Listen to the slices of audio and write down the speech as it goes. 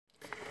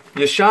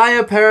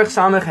Yeshaya Perek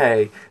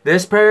Samech.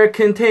 This Perek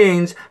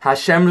contains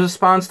Hashem's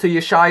response to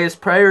Yeshaya's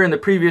prayer in the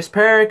previous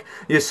Perek,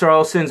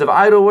 Yisrael's sins of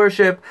idol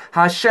worship.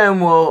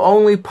 Hashem will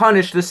only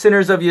punish the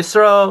sinners of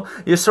Yisrael,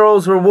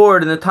 Yisrael's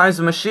reward in the times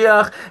of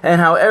Mashiach, and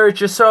how Eretz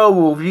Yisrael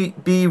will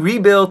be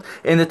rebuilt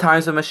in the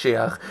times of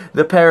Mashiach.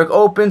 The Perek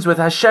opens with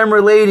Hashem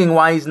relating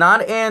why He's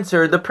not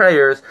answered the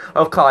prayers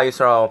of Klal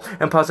Yisrael.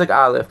 And Pasuk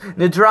Aleph,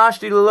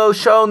 Nidrashti lelo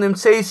shol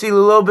nimseisi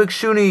lelo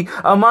bikshuni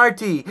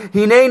amarti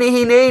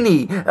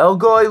hineni el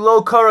goy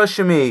lo kara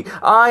shemi.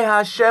 I,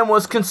 Hashem,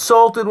 was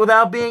consulted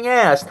without being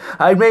asked.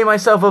 I made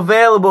myself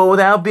available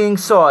without being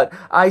sought.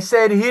 I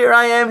said, here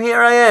I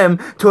am,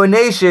 to a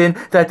nation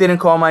that didn't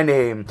call my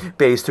name.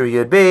 Beis 3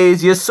 Yud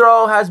Beis,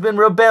 Yisrael has been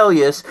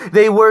rebellious.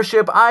 They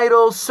worship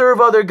idols, serve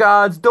other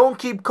gods, don't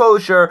keep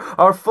kosher,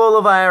 are full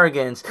of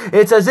arrogance.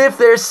 It's as if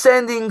they're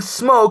sending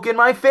smoke in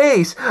my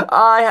face.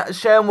 I,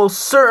 Hashem, will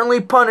certainly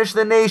punish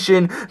the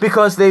nation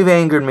because they've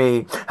angered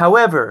me.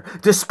 However,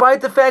 despite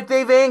the fact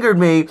they've angered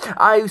me,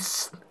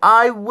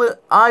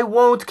 I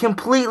won't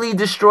completely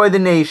destroy the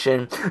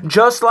nation.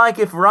 Just like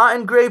if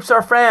rotten grapes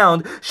are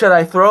found, should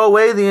I throw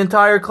away the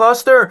entire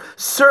cluster?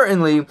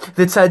 Certainly,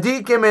 the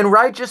tzaddikim and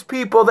righteous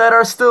people that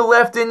are still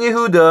left in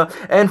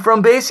Yehuda and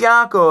from Beis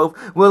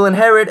Yaakov will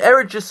inherit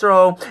Eretz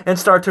Yisrael and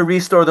start to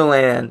restore the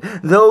land.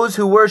 Those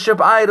who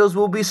worship idols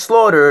will be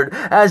slaughtered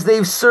as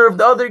they've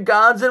served other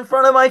gods in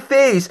front of my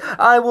face.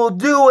 I will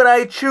do what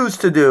I choose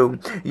to do.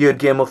 Yud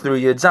Gimel through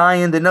Yud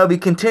Zayin, the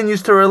Navi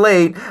continues to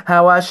relate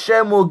how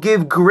Hashem will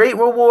give great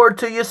reward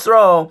to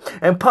Yisrael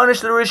and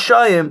punish the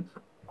Rishayim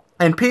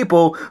and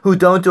people who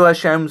don't do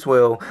Hashem's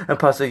will. And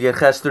Pasuk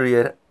Yeches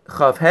through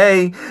Chav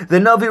Hey, the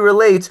Navi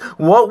relates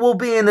what will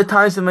be in the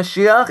times of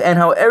Mashiach and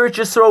how Eretz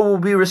Yisrael will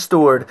be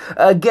restored.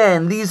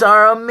 Again, these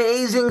are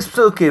amazing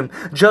psukim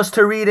just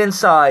to read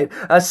inside,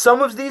 as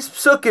some of these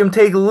psukim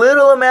take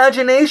little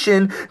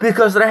imagination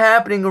because they're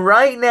happening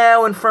right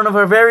now in front of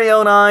our very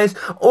own eyes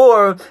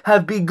or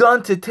have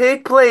begun to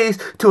take place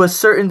to a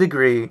certain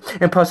degree.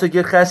 In Pasuk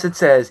Yeches it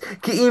says,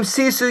 Ki im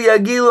sisu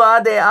yagilu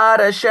ade ad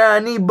asher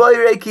ani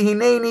boire ki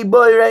hineni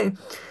boire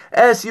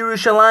Es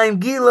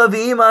Yerushalayim Gila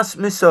v'imas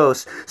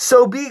misos.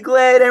 So be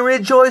glad and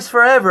rejoice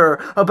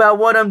forever about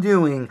what I'm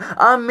doing.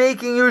 I'm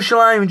making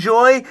Yerushalayim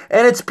joy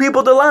and its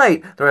people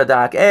delight. The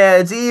Radak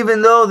adds,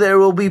 even though there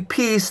will be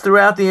peace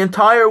throughout the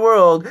entire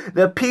world,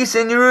 the peace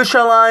in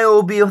Yerushalayim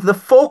will be the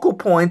focal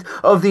point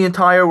of the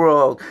entire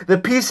world. The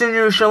peace in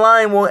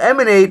Yerushalayim will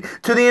emanate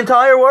to the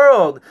entire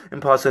world. In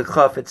Pasuk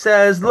Chaf it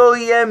says, Lo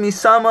yeh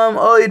misamam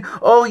oid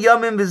ol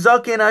yamim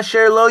v'zakin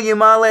asher lo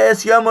yimale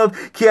es yamav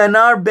ki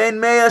anar ben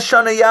mea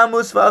shana no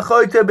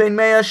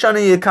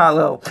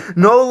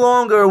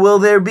longer will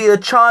there be a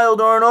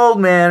child or an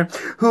old man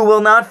who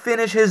will not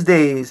finish his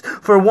days.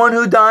 For one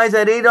who dies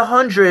at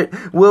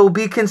 800 will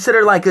be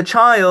considered like a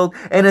child,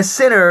 and a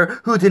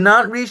sinner who did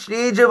not reach the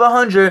age of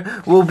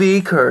 100 will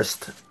be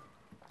cursed.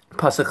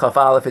 Pasuk Chaf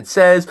Aleph it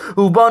says,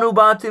 Ubanu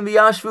batim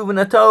v'yashvu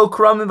v'nato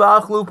kramim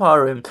v'achlu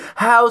parim.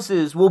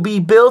 Houses will be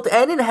built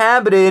and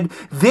inhabited,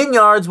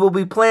 vineyards will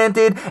be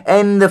planted,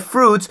 and the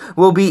fruits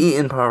will be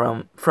eaten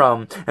from.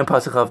 And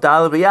Pasuk Chaf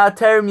Daled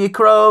v'yaterem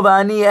yikro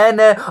v'ani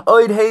ene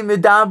oid hei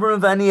medabrim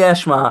v'ani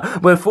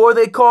eshma. Before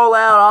they call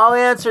out, I'll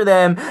answer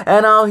them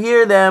and I'll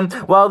hear them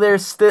while they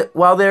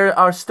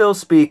are still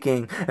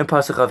speaking. And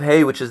Pasuk Chaf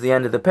Hey, which is the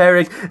end of the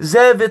Perek,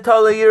 Zev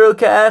v'tala yiru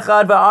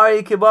ke'echad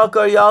v'ari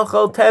kibakar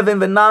yalchol tevin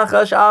v'nach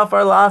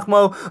Afar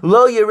lachmo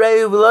lo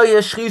yereu lo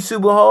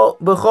yashchisu b'chol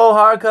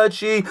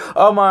harkachi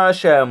Amar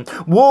Hashem.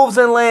 Wolves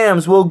and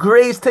lambs will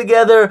graze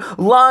together,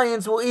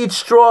 lions will eat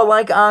straw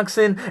like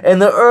oxen,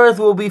 and the earth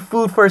will be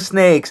food for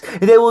snakes.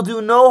 They will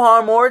do no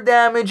harm or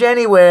damage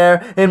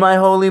anywhere in my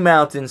holy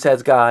mountain,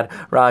 says God.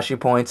 Rashi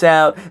points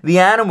out the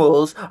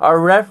animals are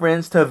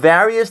reference to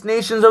various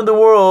nations of the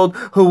world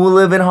who will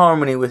live in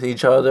harmony with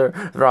each other.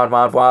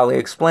 Radmat Vali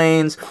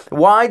explains,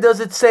 why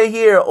does it say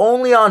here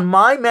only on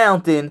my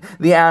mountain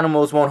the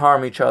animals won't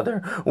harm each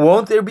other?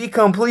 Won't there be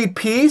complete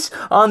peace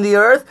on the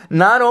earth,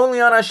 not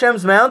only on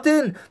Hashem's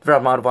mountain?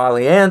 Rabbi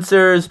Vali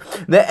answers,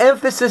 the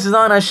emphasis is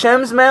on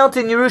Hashem's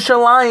mountain,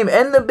 Yerushalayim,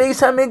 and the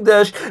Beis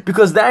HaMikdash,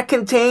 because that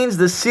contains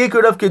the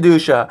secret of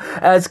Kedusha,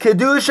 as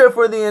Kedusha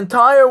for the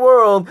entire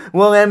world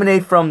will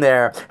emanate from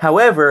there.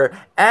 However,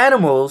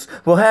 animals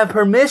will have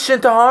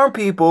permission to harm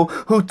people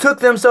who took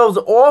themselves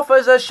off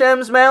as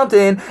Hashem's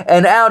mountain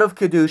and out of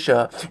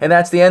Kedusha. And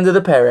that's the end of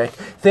the Perek.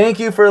 Thank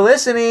you for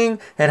listening,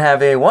 and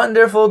have a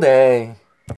wonderful day.